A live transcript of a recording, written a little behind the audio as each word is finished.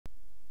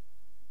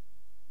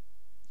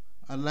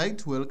I'd like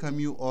to welcome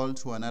you all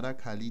to another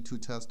Kali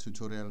Tutors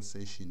tutorial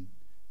session.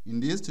 In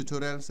this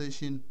tutorial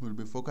session, we'll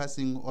be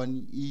focusing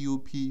on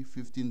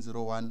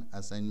EUP1501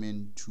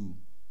 Assignment 2.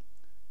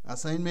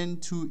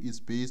 Assignment 2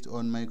 is based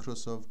on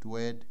Microsoft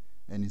Word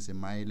and is a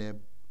Mylab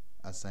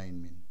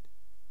assignment.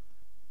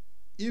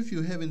 If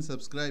you haven't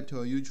subscribed to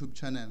our YouTube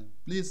channel,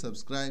 please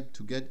subscribe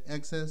to get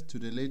access to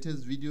the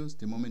latest videos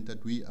the moment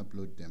that we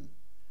upload them.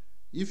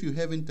 If you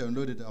haven't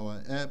downloaded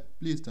our app,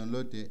 please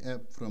download the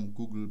app from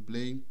Google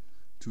Play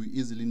to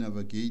easily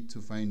navigate to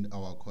find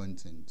our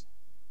content.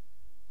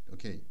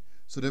 Okay,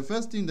 so the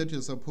first thing that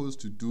you're supposed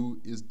to do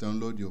is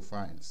download your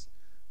files.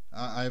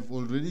 I've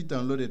already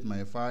downloaded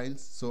my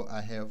files, so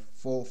I have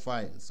 4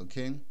 files.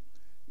 Okay,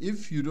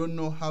 if you don't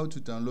know how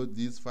to download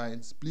these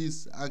files,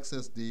 please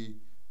access the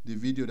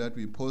video that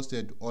we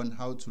posted on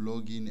how to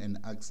log in and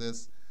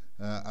access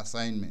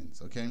assignments.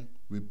 Okay,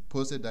 we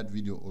posted that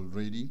video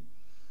already.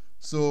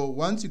 So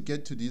once you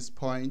get to this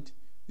point,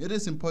 it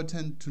is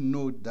important to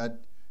note that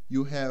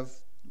you have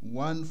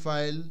one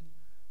file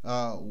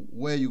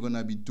where you're going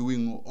to be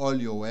doing all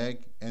your work,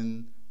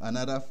 and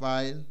another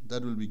file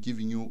that will be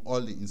giving you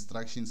all the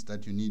instructions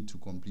that you need to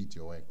complete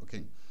your work.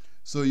 Okay,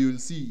 so you'll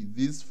see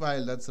this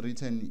file that's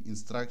written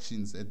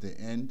instructions at the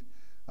end,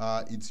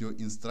 it's your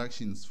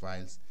instructions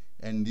files,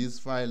 and this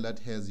file that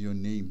has your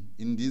name.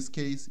 In this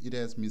case, it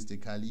has Mr.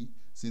 Kali,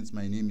 since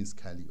my name is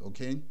Kali.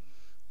 Okay,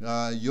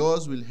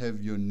 yours will have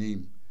your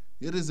name.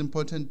 It is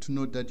important to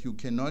note that you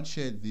cannot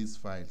share these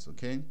files.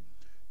 Okay,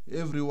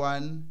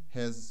 everyone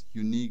has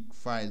unique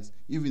files,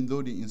 even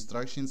though the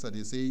instructions are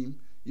the same,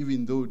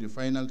 even though the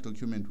final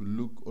document will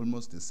look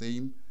almost the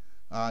same.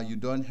 You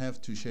don't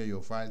have to share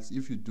your files.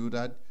 If you do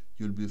that,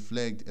 you'll be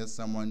flagged as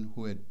someone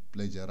who had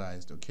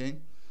plagiarized. Okay,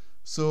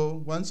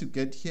 so once you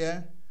get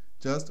here,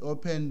 just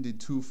open the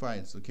 2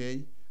 files.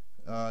 Okay,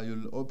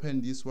 you'll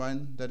open this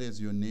one that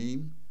is your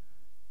name.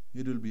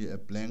 It will be a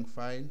blank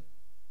file.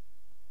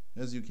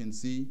 As you can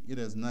see, it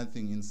has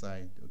nothing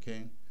inside.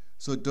 Okay,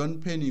 so don't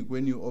panic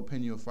when you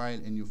open your file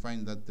and you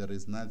find that there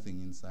is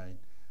nothing inside.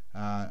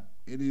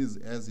 It is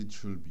as it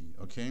should be.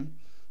 Okay,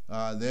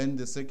 then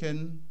the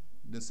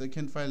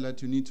second file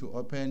that you need to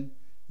open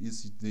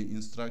is the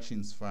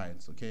instructions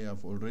files. Okay,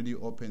 I've already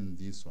opened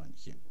this one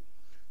here.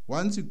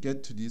 Once you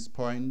get to this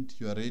point,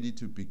 you are ready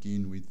to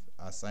begin with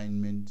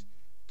assignment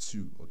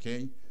 2.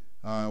 Okay,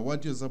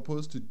 what you're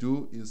supposed to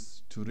do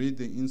is to read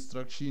the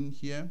instruction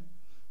here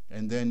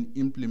and then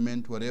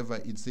implement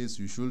whatever it says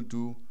you should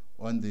do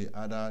on the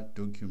other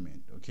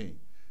document. Okay,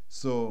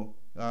 so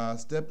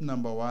step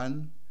number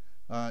 1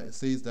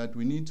 says that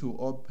we need to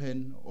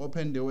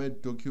open the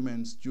Word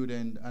document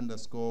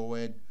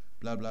student_Word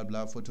blah blah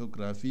blah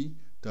photography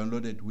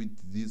downloaded with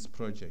this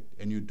project,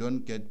 and you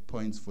don't get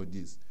points for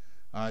this.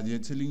 They're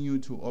telling you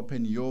to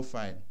open your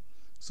file.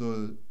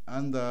 So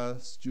under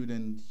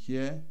student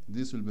here,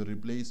 this will be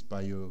replaced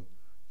by your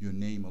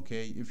name.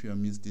 Okay, if you are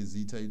Mr.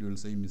 Zita, it will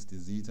say Mr.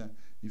 Zita.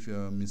 If you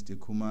are Mr.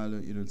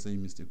 Kumalo, it will say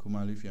Mr.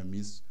 Kumalo. If you are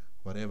Miss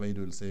whatever, it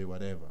will say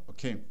whatever.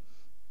 Okay,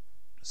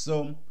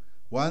 so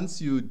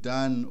once you're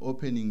done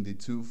opening the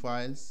 2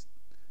 files,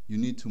 you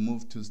need to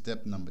move to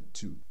step number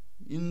 2.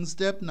 In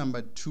step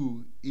number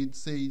 2, it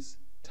says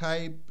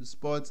type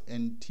sports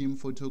and team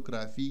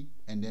photography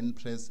and then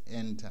press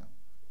enter.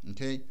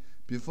 Okay,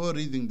 before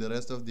reading the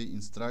rest of the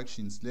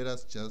instructions, let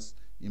us just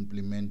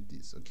implement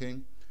this.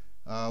 Okay,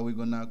 we're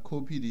gonna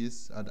copy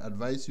this. I'd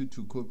advise you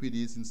to copy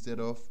this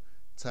instead of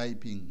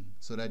typing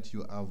so that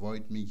you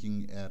avoid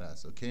making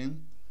errors. Okay,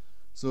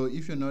 so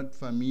if you're not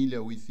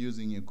familiar with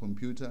using a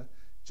computer,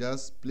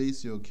 just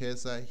place your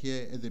cursor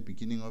here at the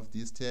beginning of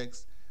this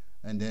text,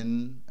 and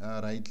then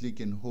right click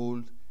and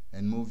hold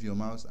and move your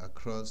mouse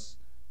across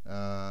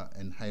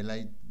and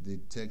highlight the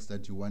text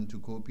that you want to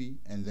copy,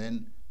 and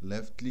then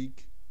left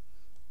click.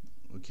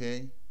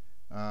 Okay,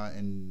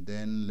 and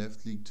then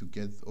left click to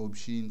get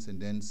options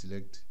and then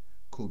select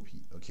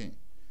copy. Okay,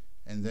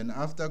 and then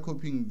after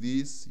copying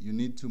this, you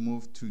need to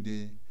move to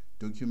the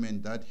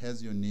document that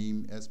has your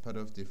name as part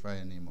of the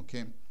file name.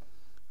 Okay,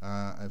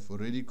 I've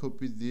already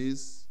copied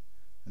this,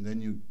 and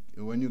then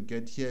when you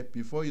get here,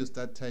 before you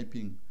start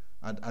typing,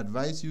 I'd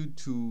advise you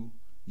to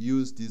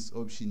use this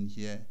option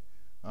here.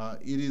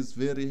 It is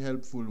very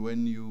helpful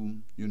when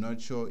you're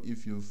not sure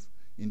if you've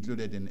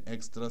included an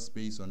extra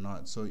space or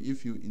not. So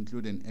if you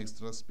include an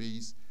extra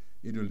space,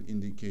 it will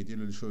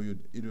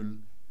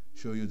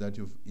show you that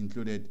you've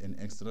included an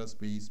extra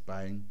space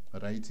by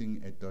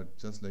writing a dot,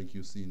 just like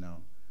you see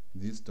now,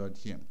 this dot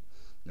here.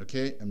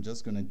 Okay, I'm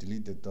just going to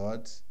delete the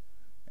dot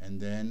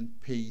and then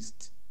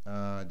paste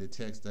the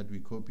text that we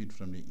copied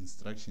from the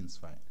instructions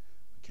file.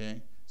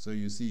 Okay, so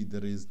you see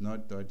there is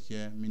not dot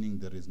here, meaning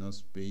there is no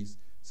space.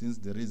 Since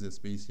there is a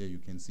space here, you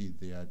can see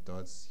there are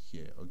dots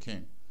here.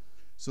 Okay,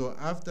 so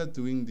after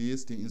doing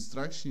this, the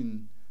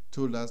instruction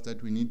told us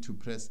that we need to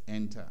press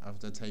enter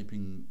after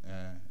typing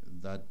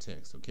that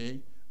text. Okay,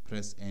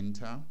 press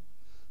enter,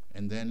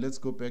 and then let's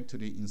go back to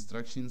the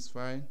instructions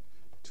file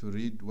to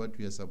read what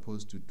we are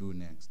supposed to do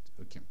next.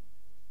 Okay,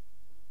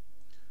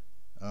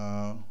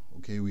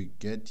 okay, we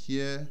get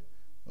here.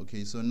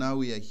 Okay, so now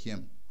we are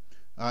here.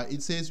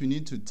 It says we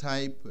need to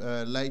type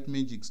Light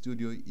Magic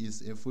Studio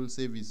is a full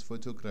service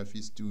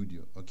photography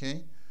studio.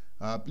 Okay,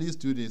 please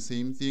do the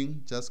same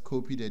thing, just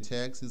copy the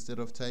text instead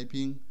of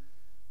typing.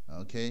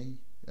 Okay,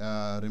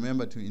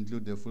 remember to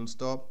include the full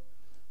stop,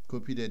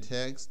 copy the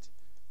text,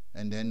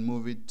 and then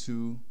move it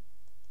to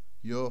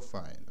your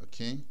file.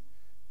 Okay,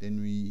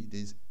 then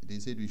they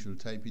said we should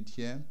type it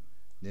here,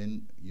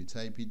 then you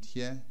type it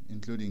here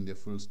including the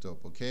full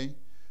stop. Okay,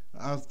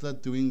 after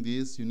doing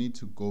this, you need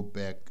to go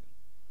back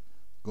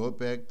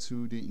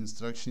to the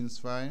instructions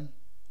file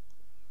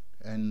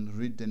and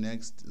read the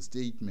next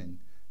statement.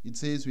 It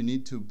says we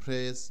need to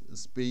press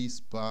space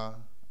bar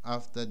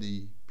after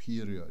the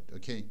period.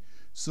 Okay,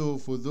 so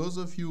for those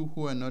of you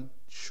who are not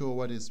sure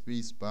what a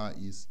space bar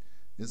is,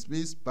 the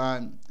space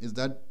bar is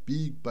that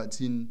big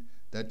button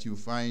that you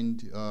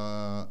find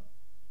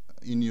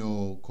in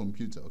your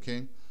computer.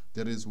 Okay,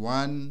 there is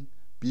one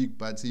big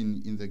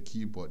button in the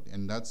keyboard,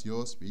 and that's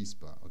your space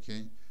bar.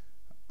 Okay,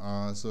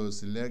 so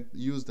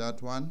use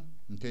that one.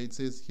 Okay, it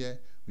says here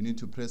we need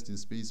to press the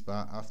space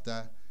bar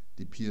after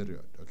the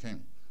period. Okay,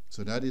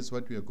 so that is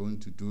what we are going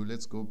to do.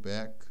 Let's go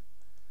back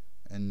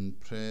and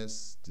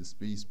press the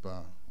space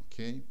bar.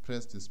 Okay,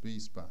 press the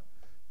space bar.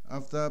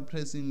 After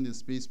pressing the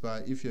space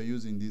bar, if you're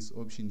using this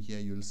option here,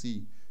 you'll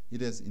see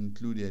it has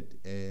included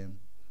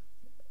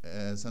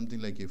something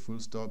like a full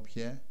stop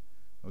here.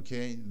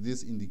 Okay,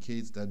 this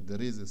indicates that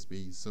there is a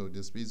space, so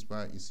the space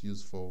bar is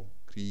used for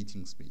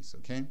creating space.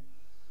 Okay,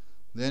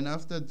 then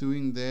after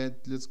doing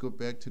that, let's go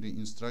back to the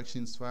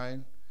instructions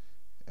file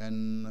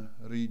and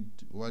read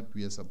what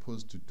we are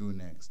supposed to do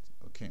next.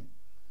 Okay,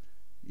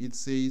 it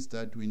says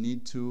that we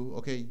need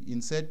to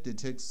insert the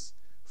text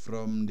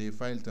from the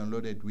file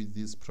downloaded with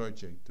this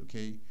project.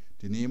 Okay,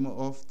 the name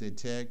of the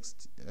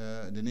text,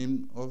 the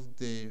name of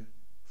the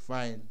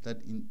file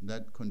that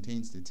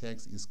contains the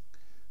text is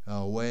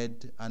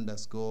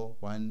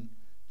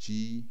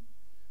word_1g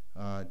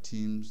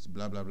teams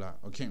blah blah blah.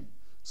 Okay,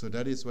 so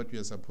that is what we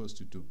are supposed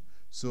to do.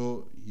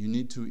 So you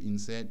need to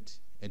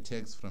insert a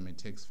text from a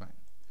text file.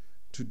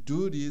 To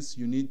do this,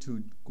 you need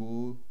to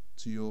go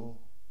to you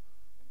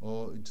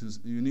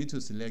need to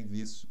select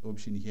this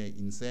option here,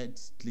 insert,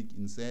 click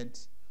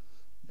insert,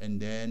 and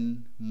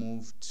then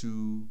move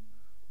to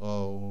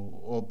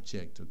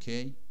object.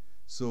 Okay,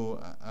 so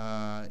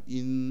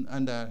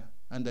under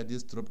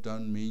this drop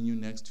down menu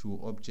next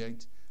to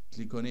object,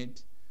 click on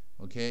it.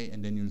 Okay,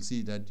 and then you'll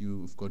see that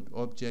you've got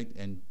object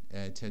and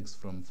text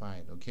from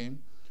file. Okay,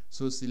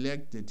 so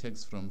select the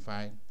text from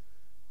file,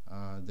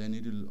 then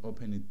it will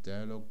open a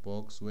dialog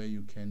box where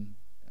you can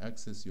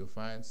access your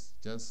files.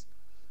 Just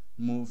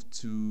move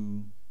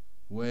to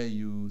where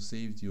you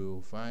saved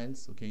your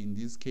files. Okay, in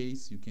this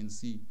case you can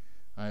see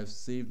I've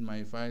saved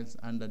my files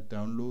under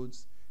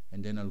downloads,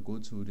 and then I'll go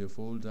to the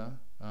folder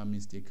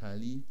Mr.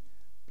 Kali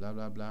blah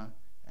blah blah,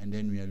 and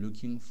then we are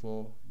looking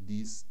for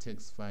this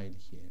text file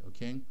here.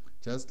 Okay,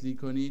 just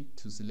click on it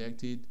to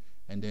select it,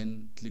 and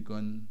then click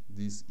on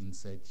this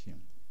insert here.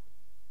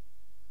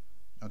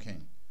 Okay,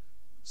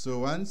 so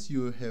once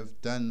you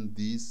have done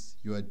this,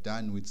 you are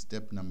done with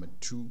step number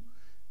 2.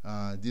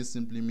 This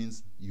simply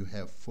means you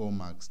have 4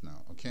 marks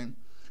now. Okay,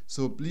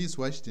 so please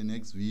watch the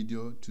next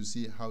video to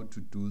see how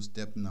to do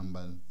step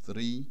number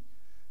 3,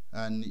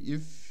 and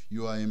if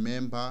you are a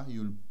member,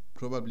 you'll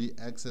probably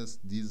access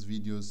these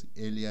videos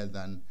earlier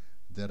than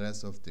the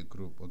rest of the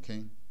group.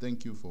 Okay,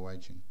 thank you for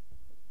watching.